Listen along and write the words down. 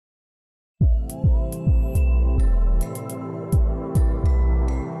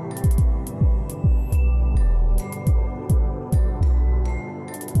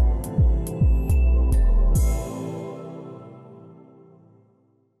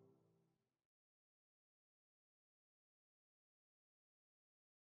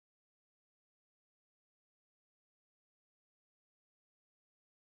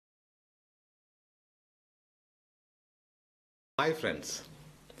Hi friends,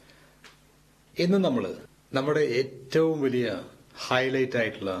 ഇന്ന് നമ്മൾ നമ്മുടെ ഏറ്റവും വലിയ ഹൈലൈറ്റ്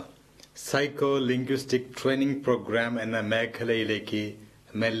ആയിട്ടുള്ള സൈക്കോ ലിംഗ്വിസ്റ്റിക് ട്രെയിനിങ് പ്രോഗ്രാം എന്ന മേഖലയിലേക്ക്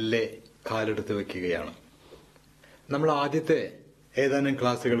മെല്ലെ കാലെടുത്ത് വെക്കുകയാണ്. നമ്മൾ ആദ്യത്തെ ഏതാനും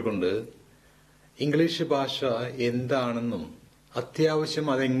ക്ലാസ്സുകൾ കൊണ്ട് ഇംഗ്ലീഷ് ഭാഷ എന്താണെന്നും അത്യാവശ്യം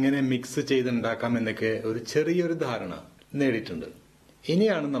അതെങ്ങനെ മിക്സ് ചെയ്തുണ്ടാക്കാം എന്നൊക്കെ ഒരു ചെറിയൊരു ധാരണ നേടിയിട്ടുണ്ട്.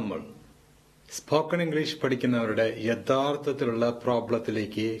 ഇനിയാണ് നമ്മൾ സ്പോക്കൺ ഇംഗ്ലീഷ് പഠിക്കുന്നവരുടെ യഥാർത്ഥത്തിലുള്ള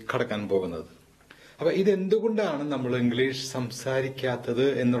പ്രോബ്ലത്തിലേക്ക് കടക്കാൻ പോകുന്നത്. അപ്പൊ ഇതെന്തുകൊണ്ടാണ് നമ്മൾ ഇംഗ്ലീഷ് സംസാരിക്കാത്തത്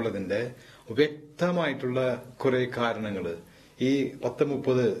എന്നുള്ളതിന്റെ വ്യക്തമായിട്ടുള്ള കുറെ കാരണങ്ങൾ ഈ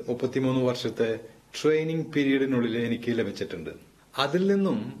 33 വർഷത്തെ ട്രെയിനിങ് പീരീഡിനുള്ളിൽ എനിക്ക് ലഭിച്ചിട്ടുണ്ട്. അതിൽ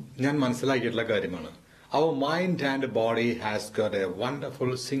നിന്നും ഞാൻ മനസ്സിലാക്കിയിട്ടുള്ള കാര്യമാണ്, our mind and body has got A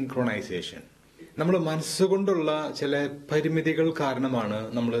wonderful സിങ്ക്രോണൈസേഷൻ. നമ്മൾ മനസ്സുകൊണ്ടുള്ള ചില പരിമിതികൾ കാരണമാണ്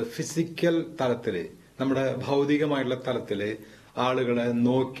നമ്മൾ ഫിസിക്കൽ തലത്തില്, നമ്മുടെ ഭൗതികമായിട്ടുള്ള തലത്തില് ആളുകളെ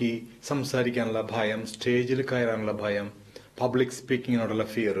നോക്കി സംസാരിക്കാനുള്ള ഭയം, സ്റ്റേജിൽ കയറാനുള്ള ഭയം, പബ്ലിക് സ്പീക്കിങ്ങിനോടുള്ള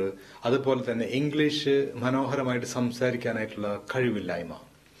ഫിയർ, അതുപോലെ തന്നെ ഇംഗ്ലീഷ് മനോഹരമായിട്ട് സംസാരിക്കാനായിട്ടുള്ള കഴിവില്ലായ്മ.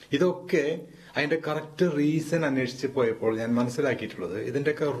 ഇതൊക്കെ അതിന്റെ കറക്റ്റ് റീസൺ അന്വേഷിച്ച് പോയപ്പോൾ ഞാൻ മനസ്സിലാക്കിയിട്ടുള്ളത്,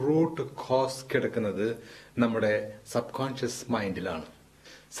 ഇതിന്റെയൊക്കെ റൂട്ട് കോസ് കിടക്കുന്നത് നമ്മുടെ സബ് കോൺഷ്യസ് മൈൻഡിലാണ്.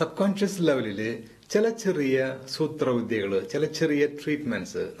 സബ് കോൺഷ്യസ് ലെവലില് ചില ചെറിയ സൂത്രവിദ്യകള്, ചില ചെറിയ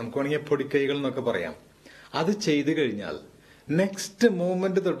ട്രീറ്റ്മെന്റ്സ്, നമുക്ക് വേണമെങ്കിൽ പൊടിക്കൈകൾ എന്നൊക്കെ പറയാം, അത് ചെയ്തു കഴിഞ്ഞാൽ നെക്സ്റ്റ്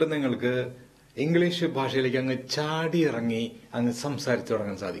മൂവ്മെന്റ് തൊട്ട് നിങ്ങൾക്ക് ഇംഗ്ലീഷ് ഭാഷയിലേക്ക് അങ്ങ് ചാടി ഇറങ്ങി അങ്ങ് സംസാരിച്ചു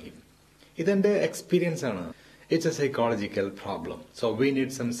തുടങ്ങാൻ സാധിക്കും. ഇതെന്റെ എക്സ്പീരിയൻസ് ആണ്. It's a psychological problem. So we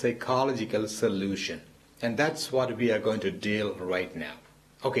need some psychological solution. And that's what we are going to deal right now.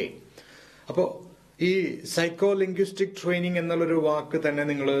 Okay. അപ്പോ ഈ സൈക്കോ ലിംഗ്വിസ്റ്റിക് ട്രെയിനിങ് എന്നുള്ളൊരു വാക്ക് തന്നെ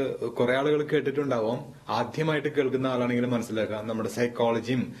നിങ്ങൾ കുറെ ആളുകൾ കേട്ടിട്ടുണ്ടാവും. ആദ്യമായിട്ട് കേൾക്കുന്ന ആളാണെങ്കിൽ മനസ്സിലാക്കാം, നമ്മുടെ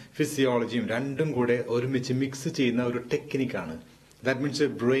സൈക്കോളജിയും ഫിസിയോളജിയും രണ്ടും കൂടെ ഒരുമിച്ച് മിക്സ് ചെയ്യുന്ന ഒരു ടെക്നിക്കാണ്. That means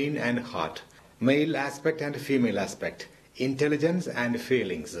brain and heart, mail aspect and female aspect, intelligence and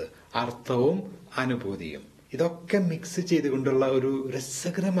feelings, അർത്ഥവും അനുഭൂതിയും, ഇതൊക്കെ മിക്സ് ചെയ്തുകൊണ്ടുള്ള ഒരു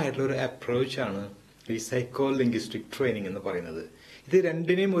രസകരമായിട്ടുള്ള ഒരു അപ്രോച്ചാണ് ഈ സൈക്കോ ലിംഗ്വിസ്റ്റിക് ട്രെയിനിങ് എന്ന് പറയുന്നത്. ഇത്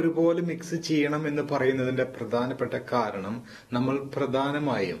രണ്ടിനെയും ഒരുപോലെ മിക്സ് ചെയ്യണം എന്ന് പറയുന്നതിന്റെ പ്രധാനപ്പെട്ട കാരണം, നമ്മൾ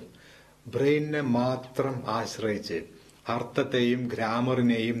പ്രധാനമായും ബ്രെയിനിനെ മാത്രം ആശ്രയിച്ച്, അർത്ഥത്തെയും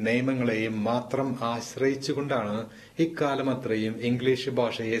ഗ്രാമറിനെയും നിയമങ്ങളെയും മാത്രം ആശ്രയിച്ചുകൊണ്ടാണ് ഇക്കാലം അത്രയും ഇംഗ്ലീഷ്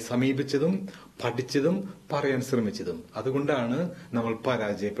ഭാഷയെ സമീപിച്ചതും പഠിച്ചതും പറയാൻ ശ്രമിച്ചതും. അതുകൊണ്ടാണ് നമ്മൾ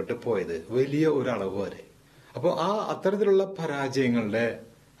പരാജയപ്പെട്ടു പോയത് വലിയ ഒരളവ് വരെ. അപ്പോൾ അത്തരത്തിലുള്ള പരാജയങ്ങളുടെ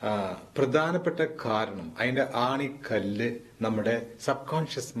പ്രധാനപ്പെട്ട കാരണം, അതിന്റെ ആണിക്കല്ല് നമ്മുടെ സബ്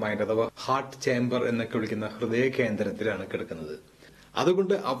കോൺഷ്യസ് മൈൻഡ് അഥവാ ഹാർട്ട് ചേംബർ എന്നൊക്കെ വിളിക്കുന്ന ഹൃദയ കേന്ദ്രത്തിലാണ് കിടക്കുന്നത്.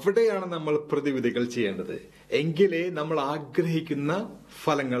 അതുകൊണ്ട് അവിടെയാണ് നമ്മൾ പ്രതിവിധികൾ ചെയ്യേണ്ടത്. എങ്കിലേ നമ്മൾ ആഗ്രഹിക്കുന്ന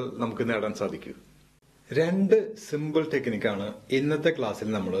ഫലങ്ങൾ നമുക്ക് നേടാൻ സാധിക്കൂ. 2 സിമ്പിൾ ടെക്നിക്കാണ് ഇന്നത്തെ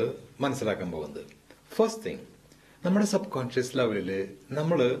ക്ലാസ്സിൽ നമ്മൾ മനസ്സിലാക്കാൻ പോകുന്നത്. ഫസ്റ്റ് തിങ്, നമ്മുടെ സബ് കോൺഷ്യസ് ലെവലില്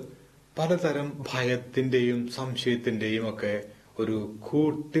നമ്മൾ പലതരം ഭയത്തിന്റെയും സംശയത്തിന്റെയും ഒക്കെ ഒരു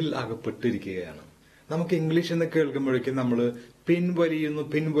കൂട്ടിൽ അകപ്പെട്ടിരിക്കുകയാണ്. നമുക്ക് ഇംഗ്ലീഷ് എന്ന് കേൾക്കുമ്പോഴേക്കും നമ്മൾ പിൻവലിയുന്നു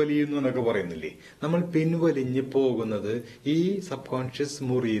എന്നൊക്കെ പറയുന്നില്ലേ, നമ്മൾ പിൻവലിഞ്ഞ് പോകുന്നത് ഈ സബ് കോൺഷ്യസ്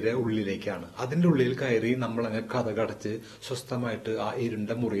മുറിയുടെ ഉള്ളിലേക്കാണ്. അതിന്റെ ഉള്ളിൽ കയറി നമ്മൾ അങ്ങ് കതകടച്ച് സ്വസ്ഥമായിട്ട് ആ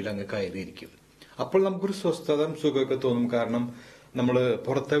ഇരുണ്ട മുറിയിൽ അങ്ങ് കയറിയിരിക്കും. അപ്പോൾ നമുക്കൊരു സ്വസ്ഥത, സുഖമൊക്കെ തോന്നും. കാരണം നമ്മൾ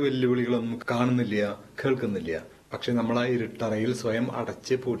പുറത്തെ വെല്ലുവിളികളൊന്നും കാണുന്നില്ല, കേൾക്കുന്നില്ല. പക്ഷെ നമ്മൾ ആ ഇരുട്ടറയിൽ സ്വയം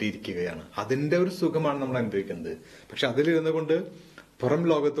അടച്ച് പൂട്ടിയിരിക്കുകയാണ്. അതിന്റെ ഒരു സുഖമാണ് നമ്മൾ അനുഭവിക്കുന്നത്. പക്ഷെ അതിലിരുന്നു കൊണ്ട് പുറം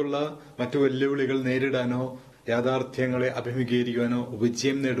ലോകത്തുള്ള മറ്റു വെല്ലുവിളികൾ നേരിടാനോ യാഥാർത്ഥ്യങ്ങളെ അഭിമുഖീകരിക്കുവാനോ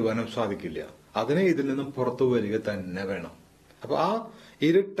വിജയം നേടുവാനോ സാധിക്കില്ല. അതിനെ ഇതിൽ നിന്നും പുറത്തു വരിക തന്നെ വേണം. അപ്പൊ ആ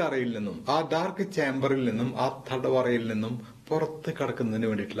ഇരുട്ടറയിൽ നിന്നും, ആ ഡാർക്ക് ചേംബറിൽ നിന്നും, ആ തടവറയിൽ നിന്നും പുറത്ത് കടക്കുന്നതിന്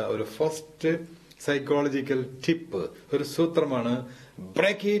വേണ്ടിയിട്ടുള്ള ഒരു ഫസ്റ്റ് സൈക്കോളജിക്കൽ ടിപ്പ്, ഒരു സൂത്രമാണ്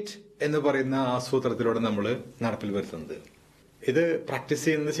ബ്രേക്ക് ഇറ്റ് എന്ന് പറയുന്ന ആ സൂത്രത്തിലൂടെ നമ്മൾ നടപ്പിൽ വരുത്തുന്നത്. ഇത് പ്രാക്ടീസ്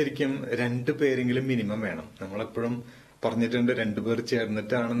ചെയ്യുന്നത് ശരിക്കും 2 പേരെങ്കിലും മിനിമം വേണം. നമ്മളെപ്പോഴും പറഞ്ഞിട്ടുണ്ട് 2 പേർ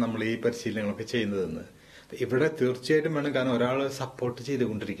ചേർന്നിട്ടാണ് നമ്മൾ ഈ പരിശീലനങ്ങളൊക്കെ ചെയ്യുന്നതെന്ന്. ഇവിടെ തീർച്ചയായിട്ടും വേണം, കാരണം ഒരാൾ സപ്പോർട്ട്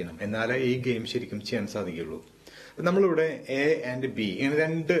ചെയ്തുകൊണ്ടിരിക്കണം, എന്നാലേ ഈ ഗെയിം ശരിക്കും ചെയ്യാൻ സാധിക്കുള്ളൂ. നമ്മളിവിടെ എ ആൻഡ് ബി ഇങ്ങനെ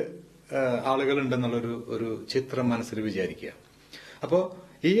 2 ആളുകൾ ഉണ്ടെന്നുള്ളൊരു ചിത്രം മനസ്സിൽ വിചാരിക്കുക. അപ്പോ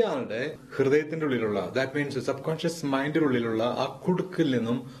ഈ ആളുടെ ഹൃദയത്തിന്റെ ഉള്ളിലുള്ള, ദാറ്റ് മീൻസ് സബ് കോൺഷ്യസ് മൈൻഡിന്റെ ഉള്ളിലുള്ള ആ കുടുക്കിൽ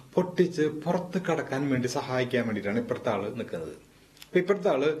നിന്നും പൊട്ടിച്ച് പുറത്ത് കടക്കാൻ വേണ്ടി സഹായിക്കാൻ വേണ്ടിയിട്ടാണ് ഇപ്പുറത്തെ ആള് നിൽക്കുന്നത്. ഇപ്പുറത്തെ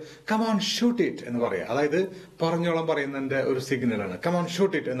ആള് കമോൺ ഷൂട്ട് ഇറ്റ് എന്ന് പറയാം. അതായത് പറഞ്ഞോളം പറയുന്നതിന്റെ ഒരു സിഗ്നലാണ് കമോൺ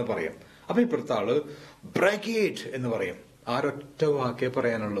ഷൂട്ട് ഇറ്റ് എന്ന് പറയും. അപ്പൊ ഇപ്പുറത്തെ ആള് ബ്രേക്ക് ഇറ്റ് എന്ന് പറയും. ആരൊറ്റ വാക്കേ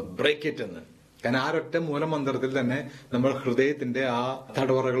പറയാനുള്ളൂ, ബ്രേക്ക് ഇറ്റ് എന്ന്. കാരണം ആരൊറ്റ മൂലമന്ത്രത്തിൽ തന്നെ നമ്മൾ ഹൃദയത്തിന്റെ ആ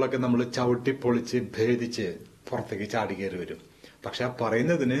തടവറകളൊക്കെ നമ്മൾ ചവിട്ടി പൊളിച്ച് ഭേദിച്ച് പുറത്തേക്ക് ചാടി കയറി വരും. പക്ഷെ ആ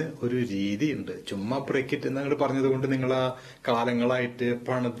പറയുന്നതിന് ഒരു രീതിയുണ്ട്. ചുമ്മാ ബ്രേക്ക് ഇറ്റ് എന്നങ്ങോട്ട് പറഞ്ഞത് കൊണ്ട് നിങ്ങൾ ആ കാലങ്ങളായിട്ട്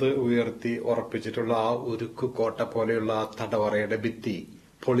പണിത് ഉയർത്തി ഉറപ്പിച്ചിട്ടുള്ള ആ ഉരുക്കു കോട്ട പോലെയുള്ള ആ തടവറയുടെ ഭിത്തി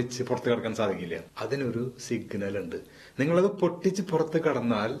പൊളിച്ച് പുറത്ത് കിടക്കാൻ സാധിക്കില്ല. അതിനൊരു സിഗ്നൽ ഉണ്ട്. നിങ്ങളത് പൊട്ടിച്ച് പുറത്ത്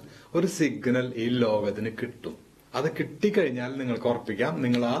കടന്നാൽ ഒരു സിഗ്നൽ ഈ ലോകത്തിന് കിട്ടും. അത് കിട്ടിക്കഴിഞ്ഞാൽ നിങ്ങൾക്ക് ഉറപ്പിക്കാം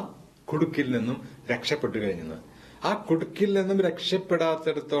നിങ്ങൾ ആ കുടുക്കിൽ നിന്നും രക്ഷപ്പെട്ടു കഴിഞ്ഞെന്ന്. ആ കുടുക്കിൽ നിന്നും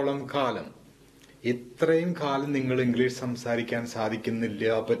രക്ഷപ്പെടാത്തിടത്തോളം കാലം, ഇത്രയും കാലം നിങ്ങൾ ഇംഗ്ലീഷ് സംസാരിക്കാൻ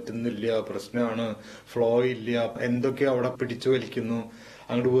സാധിക്കുന്നില്ല, പറ്റുന്നില്ല, പ്രശ്നമാണ്, ഫ്ലോ ഇല്ല, എന്തൊക്കെയോ അവിടെ പിടിച്ചു വലിക്കുന്നു,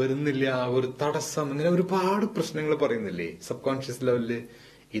 അങ്ങോട്ട് വരുന്നില്ല, ഒരു തടസ്സം, ഇങ്ങനെ ഒരുപാട് പ്രശ്നങ്ങൾ പറയുന്നില്ലേ സബ് കോൺഷ്യസ് ലെവലില്.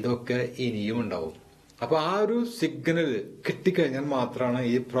 ഇതൊക്കെ ഇനിയും ഉണ്ടാവും. അപ്പൊ ആ ഒരു സിഗ്നൽ കിട്ടിക്കഴിഞ്ഞാൽ മാത്രമാണ്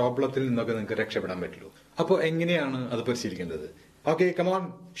ഈ പ്രോബ്ലത്തിൽ നിന്നൊക്കെ നിങ്ങൾക്ക് രക്ഷപ്പെടാൻ പറ്റുള്ളൂ. അപ്പൊ എങ്ങനെയാണ് അത് പരിശീലിക്കേണ്ടത്? ഓക്കെ, കമോൺ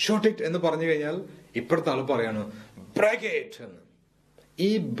ഷോട്ട് ഇറ്റ് എന്ന് പറഞ്ഞു കഴിഞ്ഞാൽ ഇപ്പുറത്തെ ആള് പറയാണ് ബ്രേക്ക് ഇറ്റ് എന്ന്. ഈ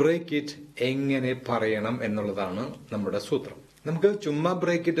ബ്രേക്ക് ഇറ്റ് എങ്ങനെ പറയണം എന്നുള്ളതാണ് നമ്മുടെ സൂത്രം. നമുക്ക് ചുമ്മാ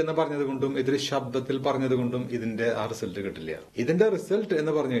ബ്രേക്ക് ഇറ്റ് എന്ന് പറഞ്ഞത് കൊണ്ടും ഇതൊരു ശബ്ദത്തിൽ പറഞ്ഞത് കൊണ്ടും ഇതിന്റെ ആ റിസൾട്ട് കിട്ടില്ല. ഇതിന്റെ റിസൾട്ട്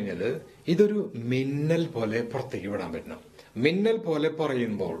എന്ന് പറഞ്ഞു കഴിഞ്ഞാൽ ഇതൊരു മിന്നൽ പോലെ പുറത്തേക്ക് വിടാൻ പറ്റണം. മിന്നൽ പോലെ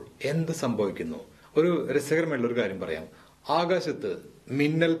പറയുമ്പോൾ എന്ത് സംഭവിക്കുന്നു? ഒരു രസകരമായിട്ടുള്ള ഒരു കാര്യം പറയാം. ആകാശത്ത്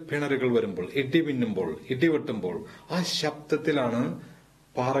മിന്നൽ പിണറുകൾ വരുമ്പോൾ, ഇടി മിന്നുമ്പോൾ, ഇടിവെട്ടുമ്പോൾ ആ ശബ്ദത്തിലാണ്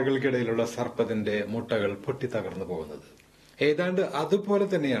പാറകൾക്കിടയിലുള്ള സർപ്പത്തിന്റെ മുട്ടകൾ പൊട്ടിത്തകർന്നു പോകുന്നത്. ഏതാണ്ട് അതുപോലെ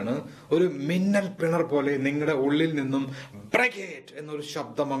തന്നെയാണ് ഒരു മിന്നൽ പിണർ പോലെ നിങ്ങളുടെ ഉള്ളിൽ നിന്നും ബ്രേക്ക് ഇറ്റ് എന്നൊരു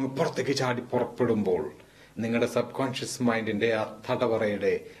ശബ്ദം അങ്ങ് പുറത്തേക്ക് ചാടി പുറപ്പെടുമ്പോൾ നിങ്ങളുടെ സബ് കോൺഷ്യസ് മൈൻഡിന്റെ ആ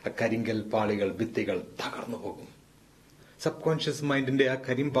തടവറയുടെ ആ കരിങ്കൽ പാളികൾ, ഭിത്തികൾ തകർന്നു പോകും. സബ് കോൺഷ്യസ് മൈൻഡിന്റെ ആ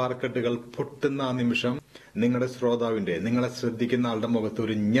കരിമ്പാറക്കെട്ടുകൾ പൊട്ടുന്ന ആ നിമിഷം നിങ്ങളുടെ ശ്രോതാവിന്റെ, നിങ്ങളെ ശ്രദ്ധിക്കുന്ന ആളുടെ മുഖത്ത്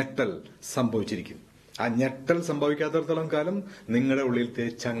ഒരു ഞെട്ടൽ സംഭവിച്ചിരിക്കും. ആ ഞെട്ടൽ സംഭവിക്കാത്തിടത്തോളം കാലം നിങ്ങളുടെ ഉള്ളിലത്തെ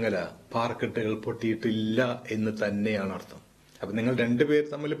ചങ്ങല, പാറക്കെട്ടുകൾ പൊട്ടിയിട്ടില്ല എന്ന് തന്നെയാണ് അർത്ഥം. അപ്പൊ നിങ്ങൾ രണ്ടുപേർ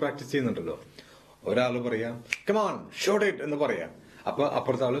തമ്മിൽ പ്രാക്ടീസ് ചെയ്യുന്നുണ്ടല്ലോ. ഒരാൾ പറയാം കമോൺ ഷോട്ട് ഇറ്റ് എന്ന് പറയാം. അപ്പൊ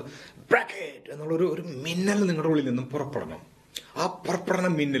അപ്പുറത്തെ ആള് ബ്രേക്ക് ഇറ്റ് എന്നുള്ള ഒരു മിന്നൽ നിങ്ങളുടെ ഉള്ളിൽ നിന്നും പുറപ്പെടണം. ആ പുറപ്പെടുന്ന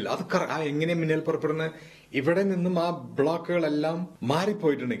മിന്നൽ, അത് എങ്ങനെ മിന്നൽ പുറപ്പെടുന്നത്? ഇവിടെ നിന്നും ആ ബ്ലോക്കുകളെല്ലാം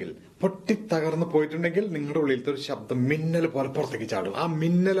മാറിപ്പോയിട്ടുണ്ടെങ്കിൽ, പൊട്ടിത്തകർന്നു പോയിട്ടുണ്ടെങ്കിൽ നിങ്ങളുടെ ഉള്ളിലത്തെ ഒരു ശബ്ദം മിന്നൽ പോലെ പുറത്തേക്ക് ചാടും. ആ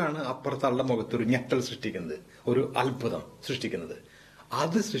മിന്നലാണ് അപ്പുറത്തെ ആളുടെ മുഖത്ത് ഒരു ഞെട്ടൽ സൃഷ്ടിക്കുന്നത്, ഒരു അത്ഭുതം സൃഷ്ടിക്കുന്നത്.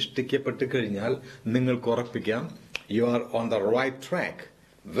 അത് സൃഷ്ടിക്കപ്പെട്ട് കഴിഞ്ഞാൽ നിങ്ങൾക്ക് ഉറപ്പിക്കാം you are on the right track.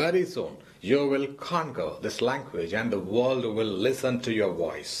 Very soon you will conquer this language and the world will listen to your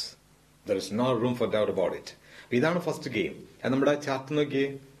voice. There is no room for doubt about it. ഇതാണ് ഫസ്റ്റ് ഗെയിം. നമ്മുടെ chart നോക്കി,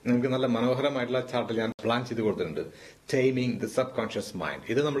 നിങ്ങൾക്ക് നല്ല മനോഹരമായിട്ടുള്ള ചാർട്ടിൽ ഞാൻ plan ചെയ്ത് കൊടുത്തിട്ടുണ്ട്. Timing the sub conscious mind.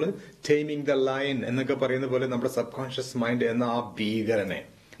 ഇത് നമ്മൾ ടൈമിംഗ് ദ ലയൺ എന്നൊക്കെ പറയുന്ന പോലെ നമ്മുടെ സബ് കോൺഷ്യസ് മൈൻഡ് എന്ന ആ ഭീകരനെ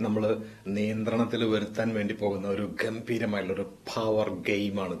നമ്മൾ നിയന്ത്രണത്തിൽ വരുത്താൻ വേണ്ടി പോകുന്ന ഒരു ഗംഭീരമായിട്ടുള്ള ഒരു പവർ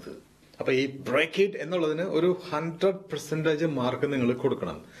ഗെയിമാണിത്. അപ്പൊ ഈ ബ്രേക്ക് ഇറ്റ് എന്നുള്ളതിന് ഒരു 100% മാർക്ക് നിങ്ങൾ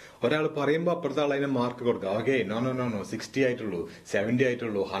കൊടുക്കണം. ഒരാൾ പറയുമ്പോൾ അപ്പുറത്തെ ആൾ അതിന് മാർക്ക് കൊടുക്കുക. ഓക്കെ, നോ 60 ആയിട്ടുള്ളൂ, 70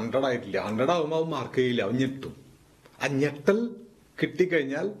 ആയിട്ടുള്ളൂ, 100 ആയിട്ടില്ല. 100 ആവുമ്പോൾ അവൻ മാർക്ക് ചെയ്യില്ല, അവൻ ഞെട്ടും. ആ ഞെട്ടൽ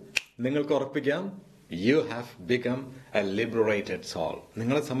കിട്ടിക്കഴിഞ്ഞാൽ നിങ്ങൾക്ക് ഉറപ്പിക്കാം you have become A liberated soul.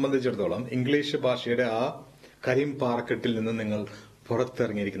 നിങ്ങളെ സംബന്ധിച്ചിടത്തോളം ഇംഗ്ലീഷ് ഭാഷയുടെ ആ കരിമ്പാറക്കെട്ടിൽ നിന്ന് നിങ്ങൾ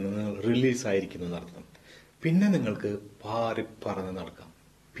പുറത്തിറങ്ങിയിരിക്കുന്നു, നിങ്ങൾ റിലീസ് ആയിരിക്കുന്നു എന്നർത്ഥം. പിന്നെ നിങ്ങൾക്ക് പാറി പറന്ന് നടക്കാം.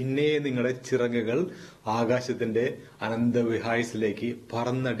 പിന്നെ നിങ്ങളുടെ ചിറകുകൾ ആകാശത്തിന്റെ അനന്തവിഹായസിലേക്ക്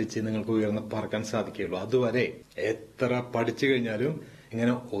പറന്നടിച്ച് നിങ്ങൾക്ക് ഉയർന്ന് പറക്കാൻ സാധിക്കുകയുള്ളൂ. അതുവരെ എത്ര പഠിച്ചു കഴിഞ്ഞാലും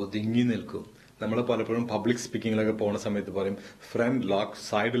ഇങ്ങനെ ഒതുങ്ങി നിൽക്കും. നമ്മൾ പലപ്പോഴും പബ്ലിക് സ്പീക്കിങ്ങിലൊക്കെ പോകുന്ന സമയത്ത് പറയും front lock,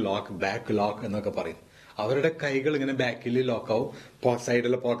 side lock, back lock എന്നൊക്കെ പറയും. അവരുടെ കൈകൾ ഇങ്ങനെ ബാക്കിൽ ലോക്കാവും,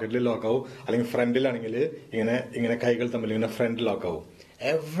 സൈഡിലെ പോക്കറ്റിൽ ലോക്കാവും, അല്ലെങ്കിൽ ഫ്രണ്ടിലാണെങ്കിൽ ഇങ്ങനെ കൈകൾ തമ്മിൽ ഇങ്ങനെ ഫ്രണ്ട് ലോക്കാവും.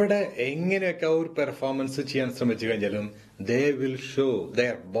 എവിടെ എങ്ങനെയൊക്കെ ഒരു പെർഫോമൻസ് ചെയ്യാൻ ശ്രമിച്ചു കഴിഞ്ഞാലും they will show,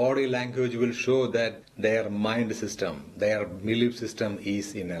 their body language will show that their mind system, their belief system is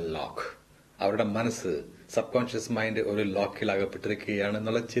in a lock. അവരുടെ മനസ്സ്, സബ് കോൺഷ്യസ് മൈൻഡ് ഒരു ലോക്കിൽ അകപ്പെട്ടിരിക്കുകയാണ്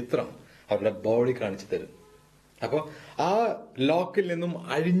എന്നുള്ള ചിത്രം അവരുടെ ബോഡി കാണിച്ചു തരും. അപ്പൊ ആ ലോക്കിൽ നിന്നും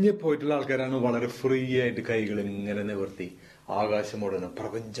അഴിഞ്ഞു പോയിട്ടുള്ള ആൾക്കാരാണ് വളരെ ഫ്രീ ആയിട്ട് കൈകൾ ഇങ്ങനെ നിവർത്തി ആകാശം മുഴുവനും,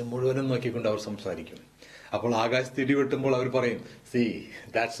 പ്രപഞ്ചം മുഴുവനും നോക്കിക്കൊണ്ട് അവർ സംസാരിക്കും. അപ്പോൾ ആകാശത്ത് ഇടിവെട്ടുമ്പോൾ അവർ പറയും സീ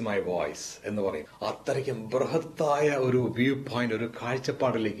ദാറ്റ്സ് മൈ വോയിസ് എന്ന് പറയും. അത്രയ്ക്കും ബൃഹത്തായ ഒരു വ്യൂ പോയിന്റ്, ഒരു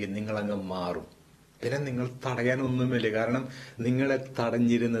കാഴ്ചപ്പാടിലേക്ക് നിങ്ങൾ അങ്ങ് മാറും. പിന്നെ നിങ്ങൾ തടയാനൊന്നുമില്ല. കാരണം നിങ്ങളെ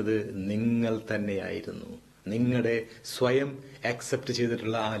തടഞ്ഞിരുന്നത് നിങ്ങൾ തന്നെയായിരുന്നു. നിങ്ങളുടെ സ്വയം അക്സെപ്റ്റ്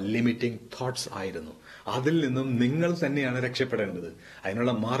ചെയ്തിട്ടുള്ള ആ ലിമിറ്റിംഗ് തോട്ട്സ് ആയിരുന്നു. അതിൽ നിന്നും നിങ്ങൾ തന്നെയാണ് രക്ഷപ്പെടേണ്ടത്.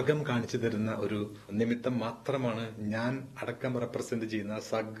 അതിനുള്ള മാർഗം കാണിച്ചു തരുന്ന ഒരു നിമിത്തം മാത്രമാണ് ഞാൻ അടക്കം റെപ്രസെന്റ് ചെയ്യുന്ന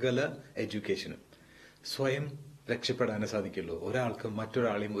സകല എഡ്യൂക്കേഷനും. സ്വയം രക്ഷപ്പെടാനേ സാധിക്കുള്ളൂ. ഒരാൾക്ക്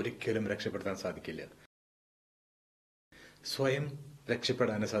മറ്റൊരാളെയും ഒരിക്കലും രക്ഷപ്പെടുത്താൻ സാധിക്കില്ല. സ്വയം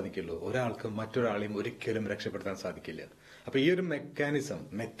രക്ഷപ്പെടാനേ സാധിക്കുള്ളൂ. ഒരാൾക്ക് മറ്റൊരാളെയും ഒരിക്കലും രക്ഷപ്പെടുത്താൻ സാധിക്കില്ല. അപ്പൊ ഈ ഒരു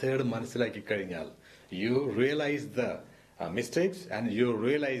മെത്തേഡ് മനസ്സിലാക്കി കഴിഞ്ഞാൽ you realise the mistakes and you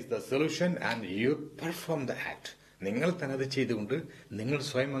realize the solution and you perform the act. നിങ്ങൾ തന്നെ അത് ചെയ്തുകൊണ്ട് നിങ്ങൾ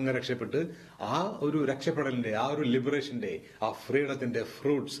സ്വയം അങ്ങ് രക്ഷപ്പെട്ട് ആ ഒരു രക്ഷപ്പെടലിന്റെ, ആ ഒരു ലിബറേഷന്റെ, ആ ഫ്രീഡത്തിന്റെ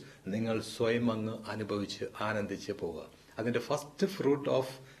ഫ്രൂട്ട്സ് നിങ്ങൾ സ്വയം അങ്ങ് അനുഭവിച്ച് ആനന്ദിച്ച് പോവുക. അതിന്റെ ഫസ്റ്റ് ഫ്രൂട്ട്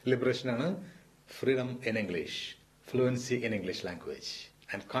ഓഫ് ലിബറേഷൻ ആണ് freedom in English, fluency in English language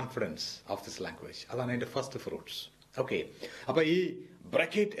and confidence of this language. അതാണ് അതിന്റെ ഫസ്റ്റ് ഫ്രൂട്ട്സ്. ഓക്കെ, അപ്പൊ ഈ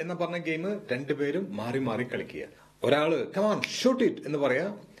ബ്രാക്കറ്റ് എന്ന് പറഞ്ഞ ഗെയിം രണ്ടുപേരും മാറി മാറി കളിക്കുക. ഒരാള് കമാൺ ഷൂട്ട് ഇറ്റ് എന്ന് പറയാ,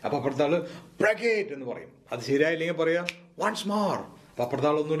 അപ്പൊ അപ്പുറത്തെ ആള് ബ്രാക്കറ്റ് എന്ന് പറയും. അത് ശരിയായില്ലെങ്കിൽ പറയാ വൺസ് മോർ, അപ്പൊ അപ്പുറത്തെ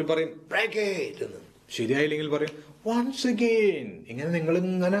ആൾ ഒന്നുകൂടി പറയും ബ്രാക്കറ്റ് എന്ന്. ശരിയായില്ലെങ്കിൽ പറയും വൺസ് അഗെയിൻ. ഇങ്ങനെ നിങ്ങൾ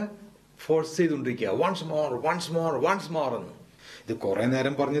ഇങ്ങനെ ഫോഴ്സ് ചെയ്തുകൊണ്ടിരിക്കുക, once more once more once more എന്ന്. ഇത് കുറെ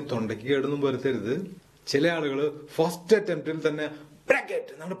നേരം പറഞ്ഞ് തൊണ്ടയ്ക്ക് കേടൊന്നും വരുത്തരുത്. ചില ആളുകൾ ഫസ്റ്റ് അറ്റംപ്റ്റിൽ തന്നെ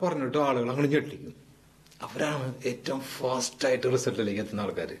ബ്രാക്കറ്റ് എന്നാണ് പറഞ്ഞിട്ടോ ആളുകൾ അങ്ങനെ ഞെട്ടിക്കും. അവരാണ് ഏറ്റവും ഫാസ്റ്റ് ആയിട്ട് റിസൾട്ടിലേക്ക് എത്തുന്ന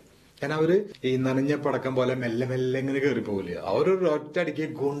ആൾക്കാർ. കാരണം അവര് ഈ നനഞ്ഞ പടക്കം പോലെ മെല്ലെ മെല്ലെ ഇങ്ങനെ കയറി പോകില്ല. അവരൊരു ഒറ്റ അടിക്ക്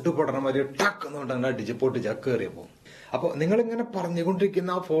കൊണ്ടുപടണം വരെ ടക്ക് എന്നുകൊണ്ട് അങ്ങനെ അടിച്ച് പൊട്ടിച്ച് കയറി പോകും. അപ്പൊ നിങ്ങൾ ഇങ്ങനെ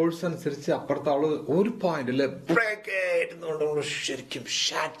പറഞ്ഞുകൊണ്ടിരിക്കുന്ന ആ ഫോഴ്സ് അനുസരിച്ച് അപ്പുറത്തെ ആള് ഒരു പോയിന്റില് ബ്രേക്കേറ്റ് എന്നുകൊണ്ട് ശരിക്കും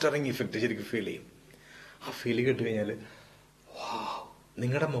ഷാറ്ററിങ് ഇഫക്റ്റ് ശരിക്കും ഫീൽ ചെയ്യും. ആ ഫീൽ കേട്ട് കഴിഞ്ഞാല്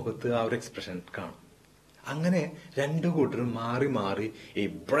നിങ്ങളുടെ മുഖത്ത് ആ ഒരു എക്സ്പ്രഷൻ കാണും. അങ്ങനെ രണ്ടു കൂട്ടരും മാറി മാറി ഈ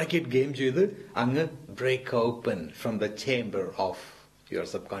ബ്രാക്കറ്റ് ഗെയിം ചെയ്ത് അങ്ങ് break open from the chamber of your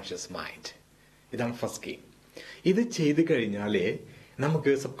sub conscious mind. ഇതാണ് ഫസ്റ്റ് ഗെയിം. ഇത് ചെയ്ത് കഴിഞ്ഞാലേ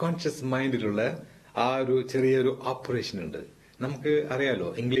നമുക്ക് സബ് കോൺഷ്യസ് മൈൻഡിലുള്ള ആ ഒരു ചെറിയൊരു ഓപ്പറേഷൻ ഉണ്ട്. നമുക്ക് അറിയാലോ,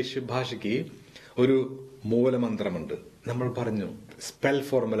 ഇംഗ്ലീഷ് ഭാഷയ്ക്ക് ഒരു മൂലമന്ത്രമുണ്ട്. നമ്മൾ പറഞ്ഞു സ്പെൽ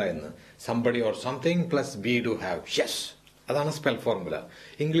ഫോർമുല എന്ന്. Somebody or something plus B do have. Yes, അതാണ് സ്പെൽ ഫോർമുല.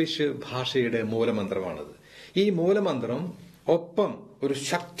 ഇംഗ്ലീഷ് ഭാഷയുടെ മൂലമന്ത്രമാണത്. ഈ മൂലമന്ത്രം ഒപ്പം ഒരു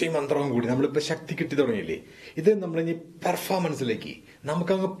ശക്തി മന്ത്രവും കൂടി. നമ്മളിപ്പോ ശക്തി കിട്ടി തുടങ്ങിയില്ലേ, ഇത് നമ്മളിനി പെർഫോമൻസിലേക്ക്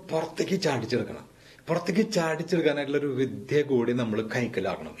നമുക്കങ്ങ് പുറത്തേക്ക് ചാടിച്ചെടുക്കണം. പുറത്തേക്ക് ചാടിച്ചെടുക്കാനായിട്ടുള്ള ഒരു വിദ്യ കൂടി നമ്മൾ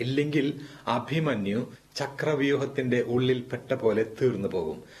കൈക്കലാക്കണം. ഇല്ലെങ്കിൽ അഭിമന്യു ചക്രവ്യൂഹത്തിന്റെ ഉള്ളിൽ പെട്ട പോലെ തീർന്നു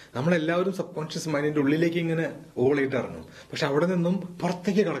പോകും. നമ്മളെല്ലാവരും സബ് കോൺഷ്യസ് മൈൻഡിന്റെ ഉള്ളിലേക്ക് ഇങ്ങനെ ഓളിയിട്ട് ഇറങ്ങും. പക്ഷെ അവിടെ നിന്നും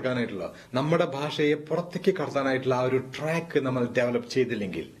പുറത്തേക്ക് കടക്കാനായിട്ടുള്ള, നമ്മുടെ ഭാഷയെ പുറത്തേക്ക് കടത്താനായിട്ടുള്ള ആ ഒരു ട്രാക്ക് നമ്മൾ ഡെവലപ്പ്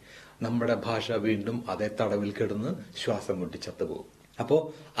ചെയ്തില്ലെങ്കിൽ നമ്മുടെ ഭാഷ വീണ്ടും അതേ തടവിൽ കിടന്ന് ശ്വാസം മുട്ടി ചത്തുപോകും. അപ്പോ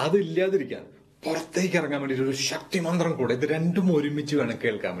അതില്ലാതിരിക്കാൻ പുറത്തേക്ക് ഇറങ്ങാൻ വേണ്ടിയിട്ട് ഒരു ശക്തി മന്ത്രം കൂടെ. ഇത് രണ്ടും ഒരുമിച്ച് വേണം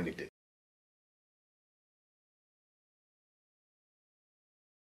കേൾക്കാൻ വേണ്ടിയിട്ട്.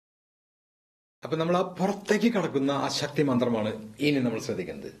 അപ്പൊ നമ്മൾ ആ പുറത്തേക്ക് കടക്കുന്ന ആ ശക്തി മന്ത്രമാണ് ഇനി നമ്മൾ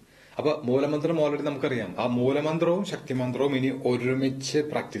ശ്രദ്ധിക്കുന്നത്. അപ്പൊ മൂലമന്ത്രം ഓൾറെഡി നമുക്കറിയാം. ആ മൂലമന്ത്രവും ശക്തിമന്ത്രവും ഇനി ഒരുമിച്ച്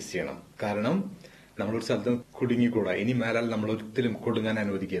പ്രാക്ടീസ് ചെയ്യണം. കാരണം നമ്മളൊരു സ്ഥലത്ത് കുടുങ്ങിക്കൂടാ. ഇനി മേലാൽ നമ്മൾ ഒരിക്കലും കൊടുങ്ങാൻ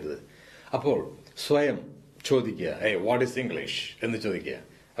അനുവദിക്കരുത്. അപ്പോൾ സ്വയം ചോദിക്കുക, വാട്ട് ഈസ് ഇംഗ്ലീഷ് എന്ന് ചോദിക്കുക.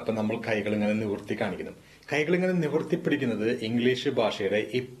 അപ്പൊ നമ്മൾ കൈകൾ ഇങ്ങനെ നിവർത്തി കാണിക്കണം. കൈകൾ ഇങ്ങനെ നിവർത്തി പിടിക്കുന്നത് ഇംഗ്ലീഷ് ഭാഷയുടെ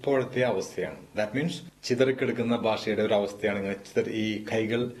ഇപ്പോഴത്തെ അവസ്ഥയാണ്. ദാറ്റ് മീൻസ് ചിതറിക്കെടുക്കുന്ന ഭാഷയുടെ ഒരു അവസ്ഥയാണ് ഇങ്ങനെ ഈ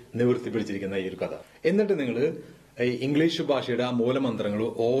കൈകൾ നിവർത്തി പിടിച്ചിരിക്കുന്ന ഈ ഒരു കഥ. എന്നിട്ട് നിങ്ങൾ ഇംഗ്ലീഷ് ഭാഷയുടെ ആ മൂലമന്ത്രങ്ങൾ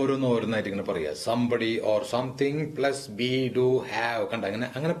ഓരോന്നോരോന്നായിട്ട് ഇങ്ങനെ പറയുക. Somebody or something plus B do have. കണ്ട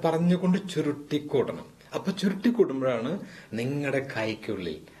അങ്ങനെ പറഞ്ഞുകൊണ്ട് ചുരുട്ടിക്കൂട്ടണം. അപ്പൊ ചുരുട്ടിക്കൂട്ടുമ്പോഴാണ് നിങ്ങളുടെ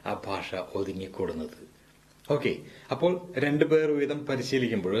കൈക്കുള്ളിൽ ആ ഭാഷ ഒതുങ്ങിക്കൂടുന്നത്. ഓക്കെ, അപ്പോൾ രണ്ടുപേർ വീതം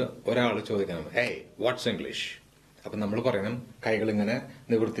പരിശീലിക്കുമ്പോൾ ഒരാൾ ചോദിക്കണം, വാട്ട്സ് ഇംഗ്ലീഷ്? അപ്പൊ നമ്മൾ പറയണം, കൈകൾ ഇങ്ങനെ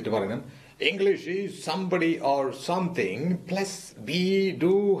നിവർത്തിട്ട് പറയണം, English is somebody or something plus B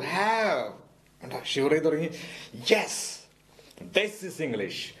do have. Shiver ചെയ്ത് തുടങ്ങി. Yes, this is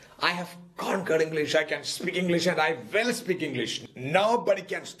English. I have conquered English. I can speak English and I will speak English. Nobody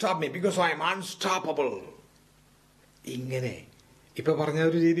can stop me because I am unstoppable. ഇങ്ങനെ ഇപ്പൊ പറഞ്ഞ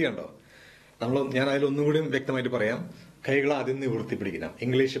ഒരു രീതി കണ്ടോ? ഞാൻ അതിലൊന്നും കൂടി വ്യക്തമായിട്ട് പറയാം. കൈകൾ ആദ്യം നിവൃത്തി പിടിക്കണം.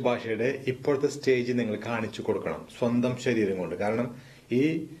 ഇംഗ്ലീഷ് ഭാഷയുടെ ഇപ്പോഴത്തെ സ്റ്റേജ് നിങ്ങൾ കാണിച്ചു കൊടുക്കണം സ്വന്തം ശരീരം കൊണ്ട്. കാരണം ഈ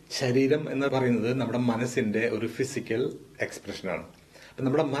ശരീരം എന്ന് പറയുന്നത് നമ്മുടെ മനസ്സിന്റെ ഒരു ഫിസിക്കൽ എക്സ്പ്രഷനാണ്. അപ്പൊ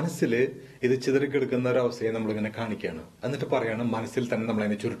നമ്മുടെ മനസ്സിൽ ഇത് ചിതറിക്കെടുക്കുന്ന ഒരു അവസ്ഥയെ നമ്മളിങ്ങനെ കാണിക്കുകയാണ്. എന്നിട്ട് പറയാണ്, മനസ്സിൽ തന്നെ നമ്മൾ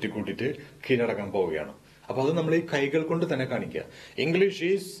അതിനെ ചുരുട്ടിക്കൂട്ടിട്ട് കീഴടക്കാൻ പോവുകയാണ്. അപ്പൊ അത് നമ്മൾ ഈ കൈകൾ കൊണ്ട് തന്നെ കാണിക്കുക. ഇംഗ്ലീഷ്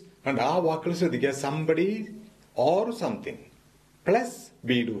ഈസ്, കണ്ട ആ വാക്കുകൾ ശ്രദ്ധിക്കുക, somebody or something plus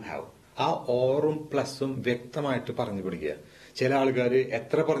B do have. ആ ഓറും പ്ലസും വ്യക്തമായിട്ട് പറഞ്ഞു പിടിക്കുക. ചില ആൾക്കാർ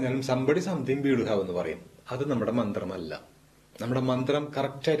എത്ര പറഞ്ഞാലും somebody something B do have എന്ന് പറയും. അത് നമ്മുടെ മന്ത്രമല്ല. നമ്മുടെ മന്ത്രം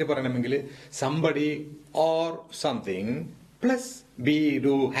കറക്റ്റായിട്ട് പറയണമെങ്കിൽ somebody or something plus B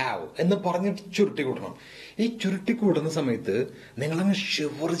do have എന്ന് പറഞ്ഞിട്ട് ചുരുട്ടി കൂട്ടണം. ഈ ചുരുട്ടി കൂടുന്ന സമയത്ത് നിങ്ങളങ്ങ്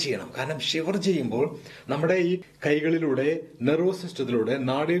ഷിവർ ചെയ്യണം. കാരണം ഷിവർ ചെയ്യുമ്പോൾ നമ്മുടെ ഈ കൈകളിലൂടെ, നെർവസ് സിസ്റ്റത്തിലൂടെ,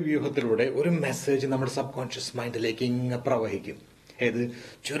 നാഡീവ്യൂഹത്തിലൂടെ ഒരു മെസ്സേജ് നമ്മുടെ സബ് കോൺഷ്യസ് മൈൻഡിലേക്ക് ഇങ്ങനെ പ്രവഹിക്കും. ഏത്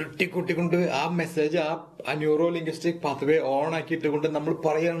ചുരുട്ടിക്കൂട്ടിക്കൊണ്ട് ആ മെസ്സേജ് ആ ന്യൂറോ ലിംഗ്വിസ്റ്റിക് പാത്വേ ഓൺ ആക്കിയിട്ട് കൊണ്ട് നമ്മൾ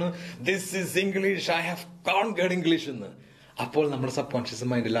പറയാണ്, this is English, I have conquered English എന്ന്. അപ്പോൾ നമ്മുടെ സബ് കോൺഷ്യസ്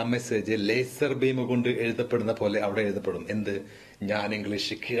മൈൻഡിൽ ആ മെസ്സേജ് ലേസർ ബീം കൊണ്ട് എഴുതപ്പെടുന്ന പോലെ അവിടെ എഴുതപ്പെടും. എന്ത്? ഞാൻ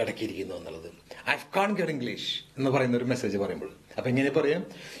ഇംഗ്ലീഷ് കീഴടക്കിയിരിക്കുന്നു എന്നുള്ളത്. ഐ കോൺക്വയർഡ് ഇംഗ്ലീഷ് എന്ന് പറയുന്ന ഒരു മെസ്സേജ് പറയുമ്പോൾ അപ്പൊ എങ്ങനെ പറയാം?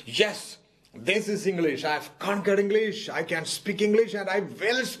 Yes, this is English, I have കോൺക്വയർഡ് English, I can speak English and I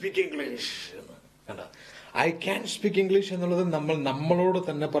will speak English. I can speak English എന്നുള്ളത് നമ്മളോട്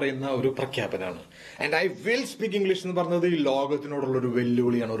തന്നെ പറയുന്ന ഒരു പ്രഖ്യാപനമാണ്. And I will speak English എന്ന് പറഞ്ഞത് ഈ ലോകത്തിനോടുള്ള ഒരു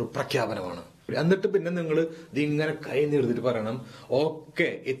വെല്ലുവിളിയാണ്, ഒരു പ്രഖ്യാപനമാണ്. എന്നിട്ട് പിന്നെ നിങ്ങൾ ഇതിങ്ങനെ കൈ നിർത്തിയിട്ട് പറയണം, ഓക്കെ,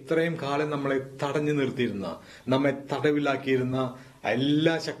 ഇത്രയും കാലം നമ്മളെ തടഞ്ഞു നിർത്തിയിരുന്ന, നമ്മെ തടവിലാക്കിയിരുന്ന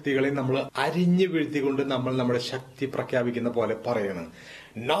എല്ലാ ശക്തികളെയും നമ്മൾ അരിഞ്ഞു വീഴ്ത്തിക്കൊണ്ട് നമ്മൾ നമ്മുടെ ശക്തി പ്രഖ്യാപിക്കുന്ന പോലെ പറയണം.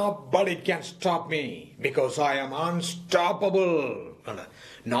 Nobody can stop me because I am unstoppable.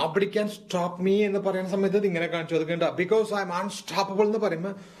 Nobody can stop me എന്ന് പറയുന്ന സമയത്ത് ഇങ്ങനെ കാണിച്ചു കൊടുക്കേണ്ട. ബിക്കോസ് ഐ എം അൺസ്റ്റോപ്പബിൾ എന്ന്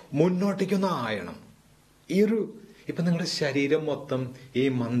പറയുമ്പോൾ മുന്നോട്ടേക്കൊന്ന് ആയണം. ഈ ഒരു ഇപ്പൊ നിങ്ങളുടെ ശരീരം മൊത്തം ഈ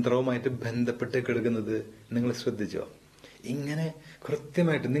മന്ത്രവുമായിട്ട് ബന്ധപ്പെട്ട് കിടക്കുന്നത് നിങ്ങൾ ശ്രദ്ധിച്ചോ? ഇങ്ങനെ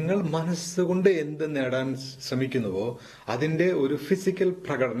കൃത്യമായിട്ട് നിങ്ങൾ മനസ്സുകൊണ്ട് എന്ത് നേടാൻ ശ്രമിക്കുന്നുവോ അതിന്റെ ഒരു ഫിസിക്കൽ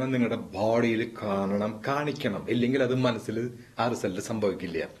പ്രകടനം നിങ്ങളുടെ ബോഡിയിൽ കാണിക്കണം. ഇല്ലെങ്കിൽ അത് മനസ്സിൽ ആ റിസൾട്ട്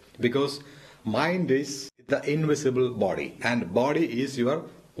സംഭവിക്കില്ല. Because mind is the invisible body and body is your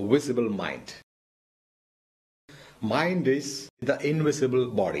visible mind. Mind is the invisible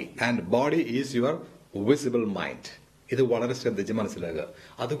body and body is your visible mind. ഇത് വളരെ ശ്രദ്ധിച്ച് മനസ്സിലാക്കുക.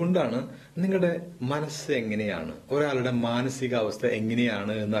 അതുകൊണ്ടാണ് നിങ്ങളുടെ മനസ്സ് എങ്ങനെയാണ്, ഒരാളുടെ മാനസികാവസ്ഥ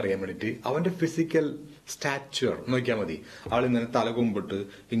എങ്ങനെയാണ് എന്നറിയാൻ വേണ്ടിയിട്ട് അവന്റെ ഫിസിക്കൽ സ്റ്റാച്വർ നോക്കിയാൽ മതി. ആളിങ്ങനെ തല കുമ്പിട്ട്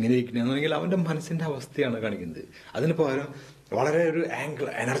ഇങ്ങനെ ഇരിക്കണമെന്നുണ്ടെങ്കിൽ അവന്റെ മനസ്സിന്റെ അവസ്ഥയാണ് കാണിക്കുന്നത്. അതിന് പകരം വളരെ ഒരു ആംഗിൾ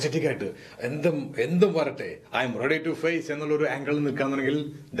എനർജറ്റിക് ആയിട്ട് എന്തും വരട്ടെ, I am ready to face എന്നുള്ള ഒരു ആംഗിളിൽ നിൽക്കാന്നുണ്ടെങ്കിൽ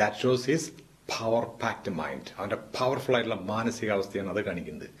that shows his power packed mind. അവന്റെ പവർഫുൾ ആയിട്ടുള്ള മാനസികാവസ്ഥയാണ് അത്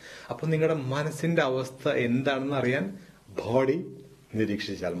കാണിക്കുന്നത്. അപ്പൊ നിങ്ങളുടെ മനസ്സിന്റെ അവസ്ഥ എന്താണെന്ന് അറിയാൻ ബോഡി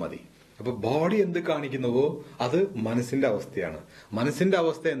നിരീക്ഷിച്ചാൽ മതി. അപ്പൊ ബോഡി എന്ത് കാണിക്കുന്നുവോ അത് മനസ്സിന്റെ അവസ്ഥയാണ്. മനസ്സിന്റെ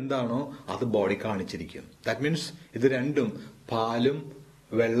അവസ്ഥ എന്താണോ അത് ബോഡി കാണിച്ചിരിക്കും. ദാറ്റ് മീൻസ് ഇത് രണ്ടും പാലും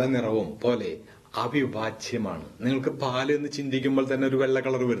വെള്ള നിറവും പോലെ അവിഭാജ്യമാണ്. നിങ്ങൾക്ക് പാല് എന്ന് ചിന്തിക്കുമ്പോൾ തന്നെ ഒരു വെള്ള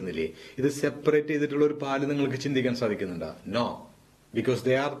കളർ വരുന്നില്ലേ? ഇത് സെപ്പറേറ്റ് ചെയ്തിട്ടുള്ള ഒരു പാല് നിങ്ങൾക്ക് ചിന്തിക്കാൻ സാധിക്കുന്നുണ്ടോ? No, because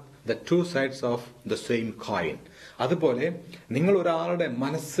they are the two sides of the same coin. അതുപോലെ നിങ്ങൾ ഒരാളുടെ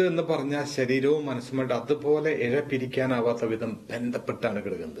മനസ്സ് എന്ന് പറഞ്ഞ ശരീരവും മനസ്സുമായിട്ട് അതുപോലെ ഇഴപിരിക്കാനാവാത്ത വിധം ബന്ധപ്പെട്ടാണ്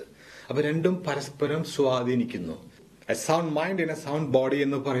കിടക്കുന്നത്. അപ്പൊ രണ്ടും പരസ്പരം സ്വാധീനിക്കുന്നു. A sound mind in A sound body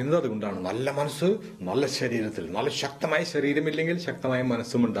എന്ന് പറയുന്നത് അതുകൊണ്ടാണ്. നല്ല മനസ്സ് നല്ല ശരീരത്തിൽ, നല്ല ശക്തമായ ശരീരമില്ലെങ്കിൽ ശക്തമായ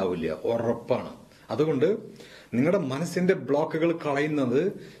മനസ്സും ഉണ്ടാവില്ല, ഉറപ്പാണ്. അതുകൊണ്ട് നിങ്ങളുടെ മനസ്സിന്റെ ബ്ലോക്കുകൾ കളയുന്നത്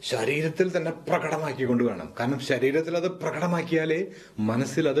ശരീരത്തിൽ തന്നെ പ്രകടമാക്കിക്കൊണ്ട് വേണം. കാരണം ശരീരത്തിൽ അത് പ്രകടമാക്കിയാലേ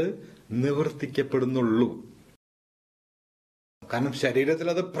മനസ്സിൽ അത് നിവർത്തിക്കപ്പെടുന്നുള്ളൂ. കാരണം ശരീരത്തിൽ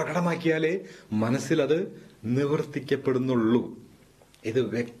അത് പ്രകടമാക്കിയാലേ മനസ്സിൽ അത് നിവർത്തിക്കപ്പെടുന്നുള്ളൂ. ഇത്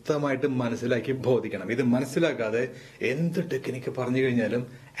വ്യക്തമായിട്ട് മനസ്സിലാക്കി ബോധിക്കണം. ഇത് മനസ്സിലാക്കാതെ എന്ത് ടെക്നിക്ക് പറഞ്ഞു കഴിഞ്ഞാലും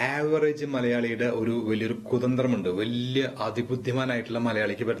ആവറേജ് മലയാളിയുടെ ഒരു വലിയൊരു കുതന്ത്രമുണ്ട്. വലിയ അതിബുദ്ധിമാനായിട്ടുള്ള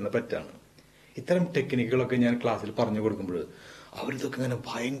മലയാളിക്ക് വരുന്ന പറ്റാണ്. ഇത്തരം ടെക്നിക്കുകളൊക്കെ ഞാൻ ക്ലാസ്സിൽ പറഞ്ഞു കൊടുക്കുമ്പോൾ അവരിതൊക്കെ ഇങ്ങനെ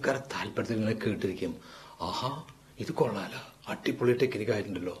ഭയങ്കര താല്പര്യത്തിൽ ഇങ്ങനെ കേട്ടിരിക്കും. ആഹാ, ഇത് കൊള്ളാല, അടിപൊളി ടെക്നിക്ക്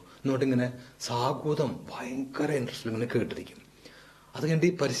ആയിട്ടുണ്ടല്ലോ എന്നിട്ട് ഇങ്ങനെ സാഗൂതം ഭയങ്കര ഇൻട്രസ്റ്റ് ഇങ്ങനെ കേട്ടിരിക്കും. അത് കണ്ട്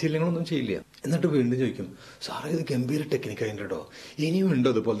ഈ പരിശീലനങ്ങളൊന്നും ചെയ്യില്ല. എന്നിട്ട് വീണ്ടും ചോദിക്കും, സാറേ ഇത് ഗംഭീര ടെക്നിക്ക് ആയിട്ടുണ്ടോ, ഇനിയും ഉണ്ടോ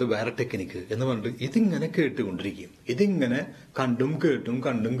അതുപോലത്തെ വേറെ ടെക്നിക്ക് എന്ന് പറഞ്ഞിട്ട് ഇതിങ്ങനെ കേട്ടുകൊണ്ടിരിക്കും. ഇതിങ്ങനെ കണ്ടും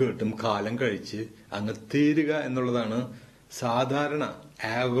കേട്ടും കാലം കഴിച്ച് അങ്ങ് തീരുക എന്നുള്ളതാണ് സാധാരണ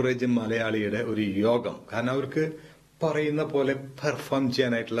ആവറേജ് മലയാളിയുടെ ഒരു യോഗം. കാരണം അവർക്ക് പറയുന്ന പോലെ പെർഫോം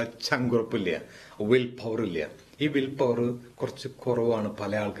ചെയ്യാനായിട്ടുള്ള ചങ്കുറപ്പില്ല, വിൽ പവർ ഇല്ല. ഈ വിൽ പവർ കുറച്ച് കുറവാണ്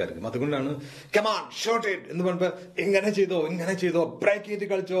പല ആൾക്കാർക്കും. അതുകൊണ്ടാണ് കമാൺ ഷോട്ട് ഇറ്റ് എന്ന് പറയുമ്പോൾ ഇങ്ങനെ ചെയ്തോ ബ്രേക്ക് ചെയ്ത്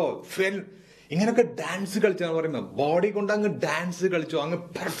കളിച്ചോ, ഇങ്ങനൊക്കെ ഡാൻസ് കളിച്ചാന്ന് പറയുമ്പോ ബോഡി കൊണ്ട് അങ്ങ് ഡാൻസ് കളിച്ചോ, അങ്ങ്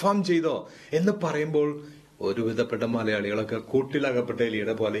പെർഫോം ചെയ്തോ എന്ന് പറയുമ്പോൾ ഒരുവിധപ്പെട്ട മലയാളികളൊക്കെ കൂട്ടിലകപ്പെട്ട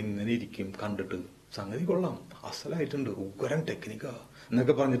എലിയുടെ പോലെ ഇങ്ങനെ ഇരിക്കും. കണ്ടിട്ട് സംഗതി കൊള്ളാം, അസലായിട്ടുണ്ട്, ഉഗ്രൻ ടെക്നിക്കാ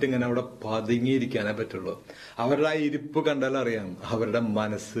എന്നൊക്കെ പറഞ്ഞിട്ട് ഇങ്ങനെ അവിടെ പതുങ്ങിയിരിക്കാനേ പറ്റുള്ളൂ. അവരുടെ ആ ഇരിപ്പ് കണ്ടാൽ അറിയാം അവരുടെ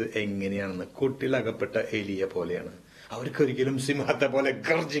മനസ്സ് എങ്ങനെയാണെന്ന്. കൂട്ടിലകപ്പെട്ട എലിയെ പോലെയാണ്. അവർക്കൊരിക്കലും സിംഹത്തെ പോലെ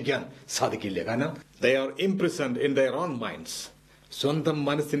ഗർജിക്കാൻ സാധിക്കില്ല. കാരണം they are imprisoned in their own minds. സ്വന്തം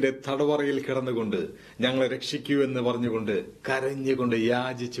മനസ്സിന്റെ തടവറയിൽ കിടന്നുകൊണ്ട് ഞങ്ങളെ രക്ഷിക്കൂ എന്ന് പറഞ്ഞുകൊണ്ട് കരഞ്ഞുകൊണ്ട്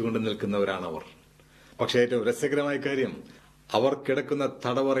യാചിച്ചുകൊണ്ട് നിൽക്കുന്നവരാണ് അവർ. പക്ഷെ ഏറ്റവും രസകരമായ കാര്യം, അവർ കിടക്കുന്ന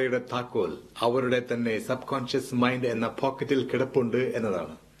തടവറയുടെ താക്കോൽ അവരുടെ തന്നെ സബ് കോൺഷ്യസ് മൈൻഡ് എന്ന പോക്കറ്റിൽ കിടപ്പുണ്ട്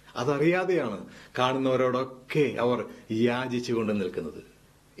എന്നതാണ്. അതറിയാതെയാണ് കാണുന്നവരോടൊക്കെ അവർ യാചിച്ചുകൊണ്ട് നിൽക്കുന്നത്.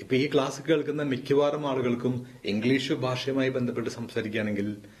 ഇപ്പൊ ഈ ക്ലാസ് കേൾക്കുന്ന മിക്കവാറും ആളുകൾക്കും ഇംഗ്ലീഷ് ഭാഷയുമായി ബന്ധപ്പെട്ട് സംസാരിക്കുകയാണെങ്കിൽ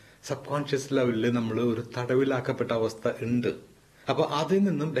സബ് കോൺഷ്യസ് ലെവലിൽ നമ്മൾ ഒരു തടവിലാക്കപ്പെട്ട അവസ്ഥ ഉണ്ട്. അപ്പൊ അതിൽ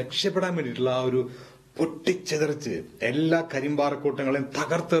നിന്നും രക്ഷപ്പെടാൻ വേണ്ടിയിട്ടുള്ള ആ ഒരു പൊട്ടിച്ചെതറിച്ച് എല്ലാ കരിമ്പാറക്കൂട്ടങ്ങളെയും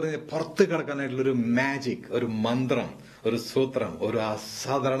തകർത്തെറിഞ്ഞ് പുറത്ത് കിടക്കാനായിട്ടുള്ള ഒരു മാജിക്, ഒരു മന്ത്രം, ഒരു സൂത്രം, ഒരു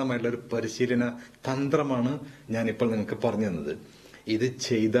അസാധാരണമായിട്ടുള്ള ഒരു പരിശീലന തന്ത്രമാണ് ഞാൻ ഇപ്പോൾ നിങ്ങൾക്ക് പറഞ്ഞു തന്നത്. ഇത്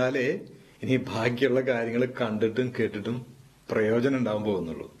ചെയ്താലേ ഇനി ബാക്കിയുള്ള കാര്യങ്ങൾ കണ്ടിട്ടും കേട്ടിട്ടും പ്രയോജനം ഉണ്ടാവാൻ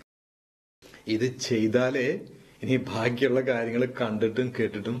പോകുന്നുള്ളൂ. ഇത് ചെയ്താലേ ഇനി ബാക്കിയുള്ള കാര്യങ്ങൾ കണ്ടിട്ടും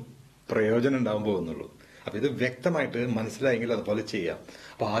കേട്ടിട്ടും പ്രയോജനം ഉണ്ടാവാൻ പോകുന്നുള്ളൂ. അപ്പൊ ഇത് വ്യക്തമായിട്ട് മനസ്സിലായെങ്കിൽ അതുപോലെ ചെയ്യാം.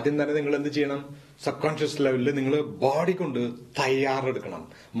 അപ്പൊ ആദ്യം തന്നെ നിങ്ങൾ എന്ത് ചെയ്യണം? സബ് കോൺഷ്യസ് ലെവലിൽ നിങ്ങൾ ബോഡി കൊണ്ട് തയ്യാറെടുക്കണം.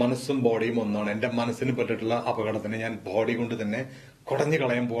 മനസ്സും ബോഡിയും ഒന്നാണ്. എന്റെ മനസ്സിന് പറ്റിയിട്ടുള്ള അപകടത്തിന് ഞാൻ ബോഡി കൊണ്ട് തന്നെ കുടഞ്ഞു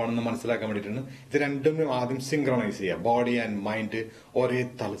കളയാൻ പോവാണെന്ന് മനസ്സിലാക്കാൻ വേണ്ടിയിട്ടാണ് ഇത് രണ്ടും ആദ്യം സിങ്ക്രണൈസ് ചെയ്യുക. ബോഡി ആൻഡ് മൈൻഡ് ഒരേ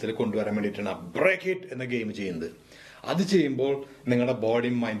തലത്തിൽ കൊണ്ടുവരാൻ വേണ്ടിയിട്ടാണ് ബ്രേക്ക് ഇറ്റ് എന്ന ഗെയിം ചെയ്യുന്നത്. അത് ചെയ്യുമ്പോൾ നിങ്ങളുടെ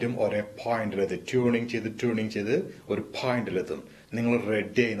ബോഡിയും മൈൻഡും ഒരേ പോയിന്റിലെത്തും. ട്യൂണിങ് ചെയ്ത് ഒരു പോയിന്റിലെത്തും. നിങ്ങൾ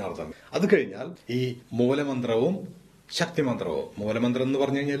റെഡി ആയി നടത്തും. അത് കഴിഞ്ഞാൽ ഈ മൂലമന്ത്രവും ശക്തിമന്ത്രവും, മൂലമന്ത്രം എന്ന്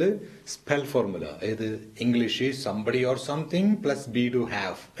പറഞ്ഞു കഴിഞ്ഞാൽ സ്പെൽ ഫോർമുല, ഏത് English somebody or something plus B to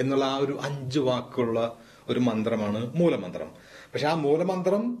have എന്നുള്ള ആ ഒരു 5 വാക്കുള്ള ഒരു മന്ത്രമാണ് മൂലമന്ത്രം. പക്ഷെ ആ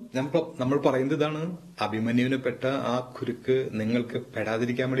മൂലമന്ത്രം നമ്മൾ പറയുന്നത് ഇതാണ്, അഭിമന്യുവിന് പെട്ട ആ കുരുക്ക് നിങ്ങൾക്ക്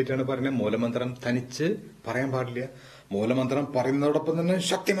പെടാതിരിക്കാൻ വേണ്ടിയിട്ടാണ് പറയുന്നത്. മൂലമന്ത്രം തനിച്ച് പറയാൻ പാടില്ല. മൂലമന്ത്രം പറയുന്നതോടൊപ്പം തന്നെ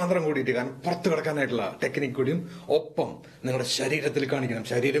ശക്തിമന്ത്രം കൂടിയിട്ട്, കാരണം പുറത്ത് കിടക്കാനായിട്ടുള്ള ടെക്നിക് കൂടിയും ഒപ്പം നിങ്ങളുടെ ശരീരത്തിൽ കാണിക്കണം.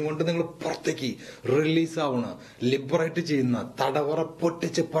 ശരീരം കൊണ്ട് നിങ്ങൾ പുറത്തേക്ക് റിലീസ് ആവണ, ലിബറേറ്റ് ചെയ്യുന്ന, തടവറ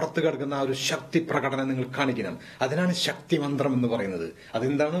പൊട്ടിച്ച് പുറത്ത് കിടക്കുന്ന ആ ഒരു ശക്തി പ്രകടനം നിങ്ങൾ കാണിക്കണം. അതിനാണ് ശക്തിമന്ത്രം എന്ന് പറയുന്നത്.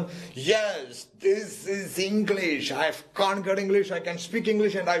 അതെന്താണ്? Yes, this is English. I have കോൺകർഡ് English. I can speak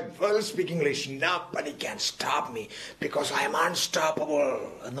English and I will speak English. Nobody can stop me because I am unstoppable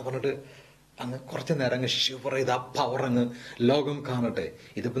എന്ന് പറഞ്ഞിട്ട് അങ്ങ് കുറച്ചു നേരം അങ്ങ് ഷിവർ ചെയ്ത് ആ പവർ അങ്ങ് ലോകം കാണട്ടെ.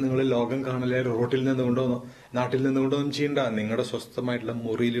 ഇതിപ്പോ നിങ്ങൾ ലോകം കാണലെ റോട്ടിൽ നിന്നുകൊണ്ടോ നാട്ടിൽ നിന്നുകൊണ്ടോ ഒന്നും ചെയ്യണ്ട. നിങ്ങളുടെ സ്വസ്ഥമായിട്ടുള്ള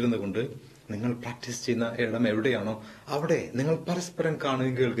മുറിയിലിരുന്ന് കൊണ്ട് നിങ്ങൾ പ്രാക്ടീസ് ചെയ്യുന്ന ഇടം എവിടെയാണോ അവിടെ നിങ്ങൾ പരസ്പരം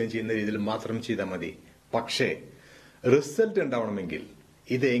കാണുകയും കേൾക്കുകയും ചെയ്യുന്ന രീതിയിൽ മാത്രം ചെയ്താൽ മതി. പക്ഷേ റിസൾട്ട് ഉണ്ടാവണമെങ്കിൽ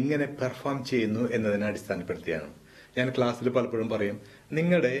ഇത് എങ്ങനെ പെർഫോം ചെയ്യുന്നു എന്നതിനെ അടിസ്ഥാനപ്പെടുത്തിയാണ്. ഞാൻ ക്ലാസ്സിൽ പലപ്പോഴും പറയും,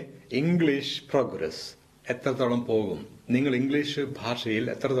 നിങ്ങളുടെ ഇംഗ്ലീഷ് പ്രോഗ്രസ് എത്രത്തോളം പോകും, നിങ്ങൾ ഇംഗ്ലീഷ് ഭാഷയിൽ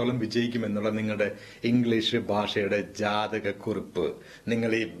എത്രത്തോളം വിജയിക്കും എന്നുള്ള നിങ്ങളുടെ ഇംഗ്ലീഷ് ഭാഷയുടെ ജാതകക്കുറിപ്പ്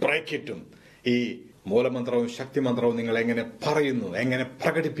നിങ്ങൾ ഈ ബ്രേക്കിറ്റും ഈ മൂലമന്ത്രവും ശക്തിമന്ത്രവും നിങ്ങൾ എങ്ങനെ പറയുന്നു, എങ്ങനെ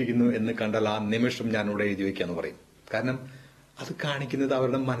പ്രകടിപ്പിക്കുന്നു എന്ന് കണ്ടാൽ ആ നിമിഷം ഞാനിവിടെ എഴുതി വയ്ക്കാന്ന് പറയും. കാരണം അത് കാണിക്കുന്നത്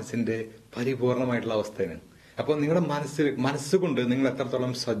അവരുടെ മനസ്സിന്റെ പരിപൂർണമായിട്ടുള്ള അവസ്ഥയാണ്. അപ്പോൾ നിങ്ങളുടെ മനസ്സുകൊണ്ട് നിങ്ങൾ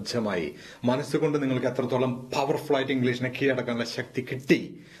എത്രത്തോളം സജ്ജമായി, മനസ്സുകൊണ്ട് നിങ്ങൾക്ക് എത്രത്തോളം പവർഫുൾ ആയിട്ട് ഇംഗ്ലീഷിനെ കീഴടക്കാനുള്ള ശക്തി കിട്ടി,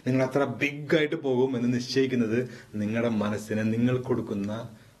 നിങ്ങൾ എത്ര ബിഗ് ആയിട്ട് പോകും എന്ന് നിശ്ചയിക്കുന്നത് നിങ്ങളുടെ മനസ്സിന് നിങ്ങൾ കൊടുക്കുന്ന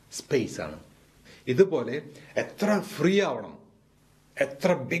സ്പേസ് ആണ്. ഇതുപോലെ എത്ര ഫ്രീ ആവണം,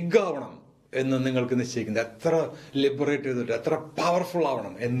 എത്ര ബിഗ് ആവണം എന്ന് നിങ്ങൾക്ക് നിശ്ചയിക്കുന്നത്, എത്ര ലിബറേറ്റ് ചെയ്തിട്ട് എത്ര പവർഫുൾ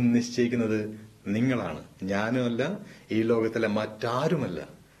ആവണം എന്ന് നിശ്ചയിക്കുന്നത് നിങ്ങളാണ്. ഞാനുമല്ല, ഈ ലോകത്തിലെ മറ്റാരുമല്ല.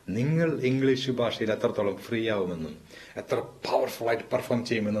 നിങ്ങൾ ഇംഗ്ലീഷ് ഭാഷയിൽ എത്രത്തോളം ഫ്രീ ആവുമെന്നും എത്ര പവർഫുൾ ആയിട്ട് പെർഫോം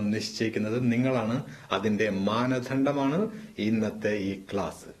ചെയ്യുമെന്നും നിശ്ചയിക്കുന്നത് നിങ്ങളാണ്. അതിന്റെ മാനദണ്ഡമാണ് ഇന്നത്തെ ഈ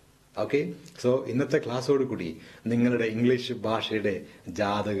ക്ലാസ്. ഓക്കെ, സോ ഇന്നത്തെ ക്ലാസ്സോട് കൂടി നിങ്ങളുടെ ഇംഗ്ലീഷ് ഭാഷയുടെ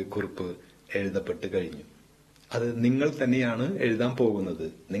ജാതകക്കുറിപ്പ് എഴുതപ്പെട്ട് കഴിഞ്ഞു. അത് നിങ്ങൾ തന്നെയാണ് എഴുതാൻ പോകുന്നത്.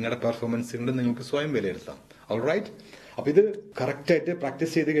 നിങ്ങളുടെ പെർഫോമൻസ് കൊണ്ട് നിങ്ങൾക്ക് സ്വയം വിലയിരുത്താം. ഓൾറൈറ്റ്, അപ്പൊ ഇത് കറക്റ്റായിട്ട്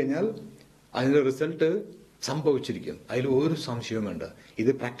പ്രാക്ടീസ് ചെയ്ത് കഴിഞ്ഞാൽ അതിന്റെ റിസൾട്ട് സംഭവിച്ചിരിക്കും. അതിൽ ഒരു സംശയവും വേണ്ട. ഇത്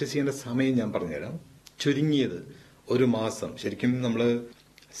പ്രാക്ടീസ് ചെയ്യേണ്ട സമയം ഞാൻ പറഞ്ഞുതരാം. ചുരുങ്ങിയത് 1 മാസം. ശരിക്കും നമ്മൾ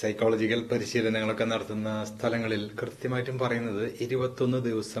സൈക്കോളജിക്കൽ പരിശീലനങ്ങളൊക്കെ നടത്തുന്ന സ്ഥലങ്ങളിൽ കൃത്യമായിട്ടും പറയുന്നത് 21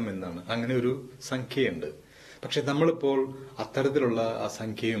 ദിവസം എന്നാണ്. അങ്ങനെ ഒരു സംഖ്യയുണ്ട്. പക്ഷെ നമ്മളിപ്പോൾ അത്തരത്തിലുള്ള ആ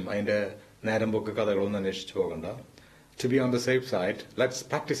സംഖ്യയും അതിന്റെ നേരം പോക്ക് കഥകളൊന്നും അന്വേഷിച്ചു പോകണ്ട. To B on the safe side, let's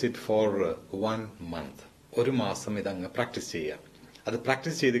practice it for 1 month. 1 മാസം ഇതങ്ങ് പ്രാക്ടീസ് ചെയ്യാം. അത്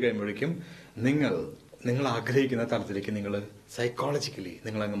പ്രാക്ടീസ് ചെയ്ത് കഴിയുമ്പോഴേക്കും നിങ്ങൾ ആഗ്രഹിക്കുന്ന തലത്തിലേക്ക് നിങ്ങൾ സൈക്കോളജിക്കലി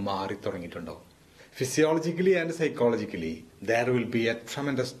നിങ്ങൾ അങ്ങ് മാറി തുടങ്ങിയിട്ടുണ്ടാവും. Physiologically and psychologically, there will be a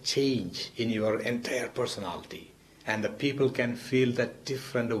tremendous change in your entire personality. And the people can feel the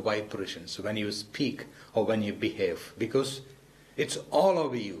different vibrations when you speak or when you behave. Because it's all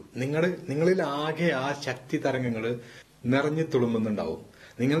over you. നിങ്ങളിൽ ആകെ ആ ശക്തി തരംഗങ്ങൾ നിറഞ്ഞു തുളുമ്പുന്നുണ്ടാവും.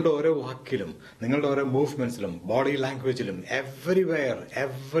 നിങ്ങളുടെ ഓരോ വാക്കിലും, നിങ്ങളുടെ ഓരോ മൂവ്മെന്റ്സിലും, body ലാംഗ്വേജിലും, everywhere,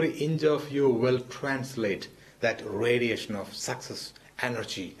 every inch of you will translate that radiation of success,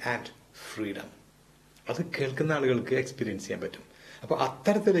 energy and freedom. അത് കേൾക്കുന്ന ആളുകൾക്ക് എക്സ്പീരിയൻസ് ചെയ്യാൻ പറ്റും. അപ്പൊ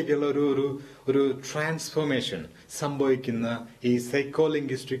അത്തരത്തിലേക്കുള്ള ഒരു ട്രാൻസ്ഫോർമേഷൻ സംഭവിക്കുന്ന ഈ സൈക്കോ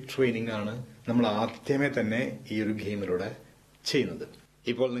ലിംഗ്വിസ്റ്റിക് ട്രെയിനിങ് ആണ് നമ്മൾ ആദ്യമേ തന്നെ ഈ ഒരു ഗെയിമിലൂടെ ചെയ്യുന്നത്.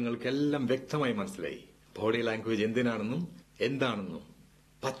 ഇപ്പോൾ നിങ്ങൾക്കെല്ലാം വ്യക്തമായി മനസ്സിലായി ബോഡി ലാംഗ്വേജ് എന്തിനാണെന്നും എന്താണെന്നും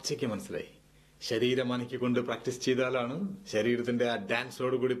പച്ചയ്ക്ക് മനസ്സിലായി. ശരീരം അനക്കിക്കൊണ്ട് പ്രാക്ടീസ് ചെയ്താലാണ്, ശരീരത്തിന്റെ ആ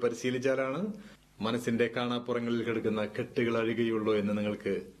ഡാൻസോടുകൂടി പരിശീലിച്ചാലാണ് മനസ്സിന്റെ കാണാപ്പുറങ്ങളിൽ കിടക്കുന്ന കെട്ടുകൾ അഴുകയുള്ളൂ എന്ന്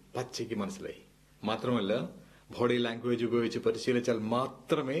നിങ്ങൾക്ക് പച്ചയ്ക്ക് മനസ്സിലായി. മാത്രമല്ല ബോഡി ലാംഗ്വേജ് ഉപയോഗിച്ച് പരിശീലിച്ചാൽ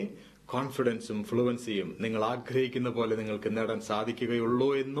മാത്രമേ കോൺഫിഡൻസും ഫ്ലുവൻസിയും നിങ്ങൾ ആഗ്രഹിക്കുന്ന പോലെ നിങ്ങൾക്ക് നേടാൻ സാധിക്കുകയുള്ളൂ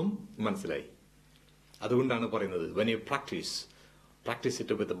എന്നും മനസ്സിലായി. അതുകൊണ്ടാണ് പറയുന്നത് when you practice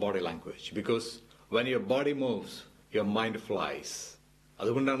it with the body language, because when your body moves your mind flies.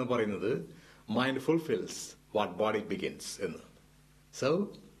 അതുകൊണ്ടാണ് പറയുന്നത് mind fulfills what body begins എന്ന്. So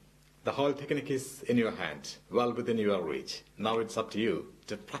the whole technique is in your hand, well within your reach. Now it's up to you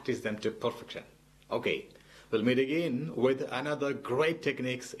to practice them to perfection. Okay, we'll meet again with another great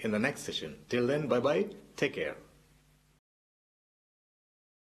techniques in the next session. Till then, bye-bye, take care.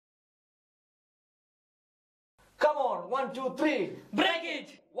 Come on, 1, 2, 3. Break it!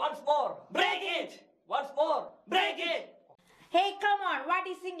 Once more. Break it! Once more. Break it! Hey, come on, what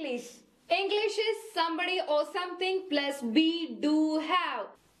is English? English is somebody or something plus be, do, have.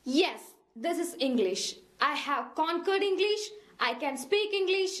 Yes, this is English. I have conquered English, I can speak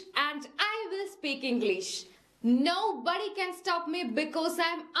English, and I will speak English. Nobody can stop me because I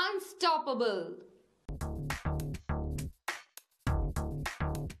am unstoppable.